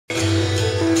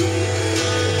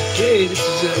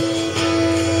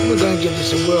we're going to give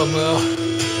this a whirl, Merle.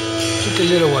 Just a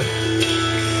little one.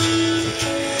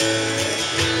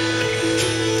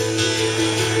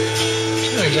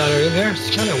 I got her in there. It's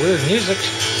kind of weird music.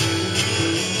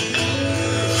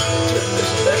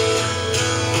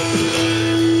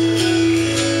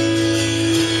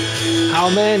 How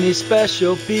many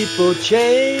special people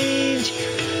change?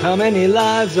 How many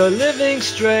lives are living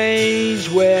strange?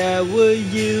 Where were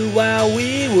you while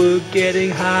we were getting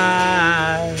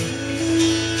high?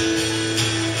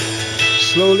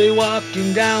 Slowly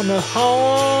walking down the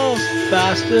hall,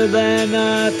 faster than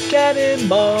a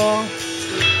cannonball.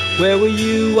 Where were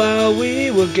you while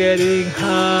we were getting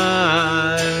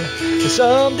high? And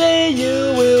someday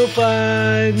you will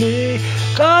find me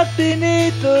caught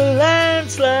beneath the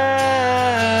landslide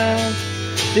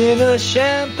in a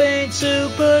champagne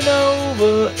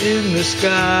supernova in the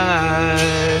sky.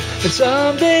 And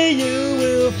someday you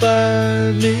will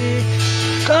find me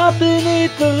caught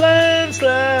beneath the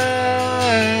landslide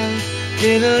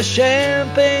in a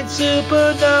champagne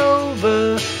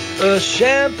supernova. A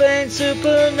champagne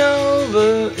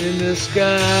supernova in the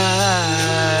sky,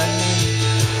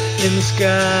 in the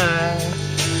sky,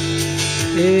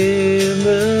 in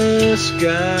the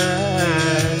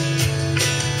sky.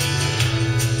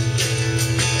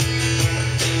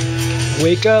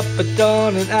 Wake up at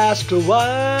dawn and ask her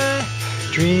why.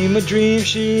 Dream a dream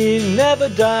she never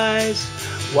dies.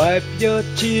 Wipe your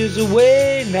tears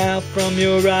away now from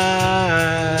your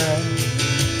eyes.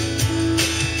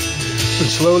 And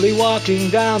slowly walking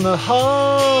down the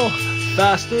hall,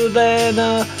 faster than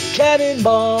a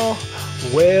cannonball.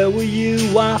 Where were you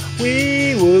while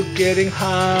we were getting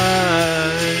high?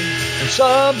 And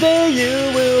someday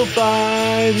you will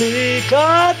find me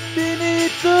caught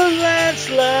beneath the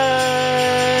landslide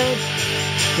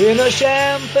in a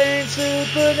champagne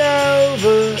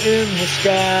supernova in the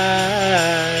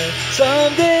sky.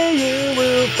 Someday you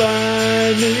will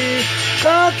find me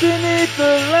caught beneath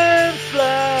the landslide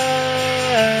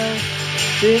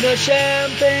in a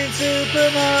champagne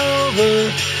supernova,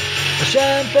 a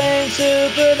champagne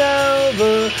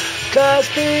supernova. 'Cause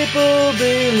people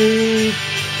believe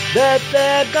that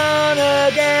they're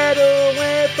gonna get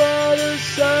away for the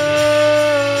summer.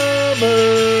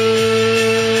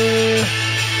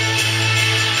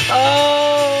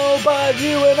 Oh, but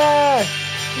you and I,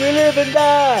 we live and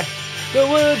die. The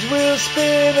words will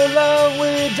spin along,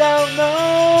 we don't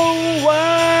know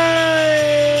why.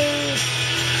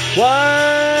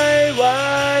 Why,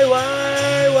 why,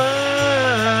 why, why?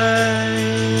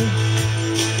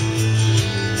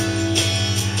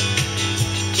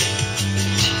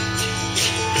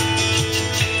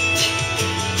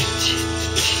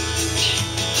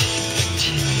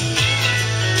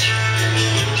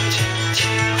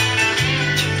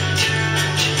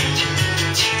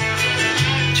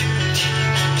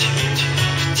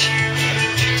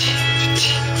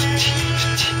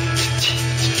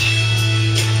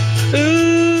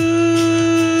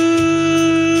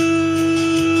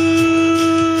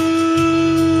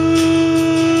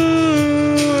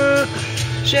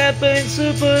 Champagne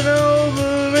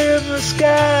supernova in the sky,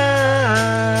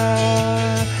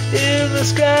 in the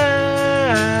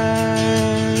sky.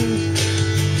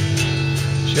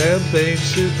 Champagne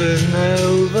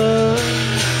supernova,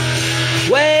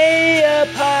 way up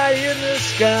high in the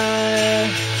sky,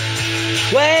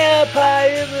 way up high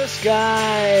in the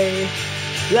sky,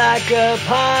 like up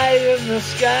high in the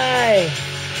sky,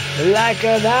 like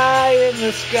an eye in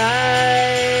the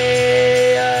sky.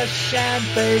 A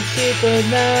champagne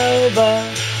supernova,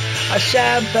 a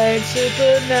champagne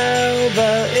supernova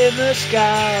in the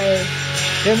sky,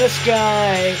 in the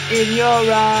sky, in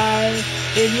your eyes,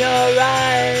 in your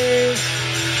eyes.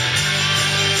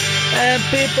 And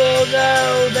people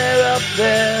know they're up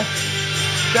there,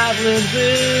 traveling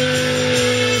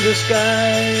through the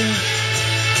sky.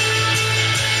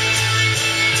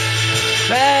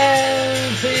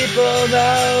 And people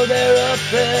know they're up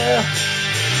there,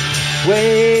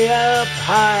 way up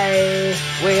high,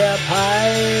 way up high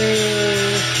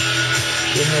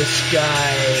in the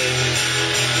sky.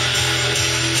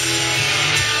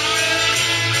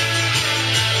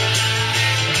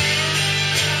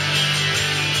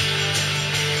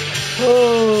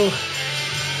 Oh,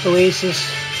 Oasis,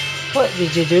 what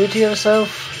did you do to yourself?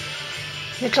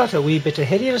 You got a wee bit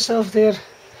ahead of yourself there.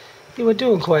 You were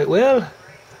doing quite well.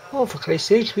 Oh, for Christ's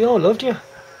sake, we all loved you.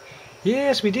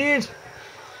 Yes, we did.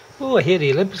 Oh, I hear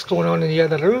the Olympics going on in the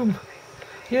other room.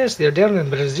 Yes, they're down in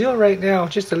Brazil right now,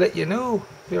 just to let you know.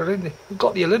 We've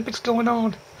got the Olympics going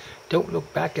on. Don't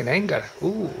look back in anger.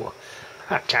 Ooh,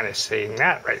 I'm kind of saying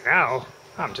that right now.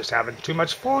 I'm just having too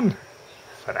much fun.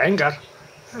 For anger.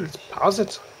 Let's pause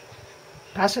it.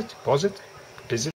 Pass it. Pause it. Is it?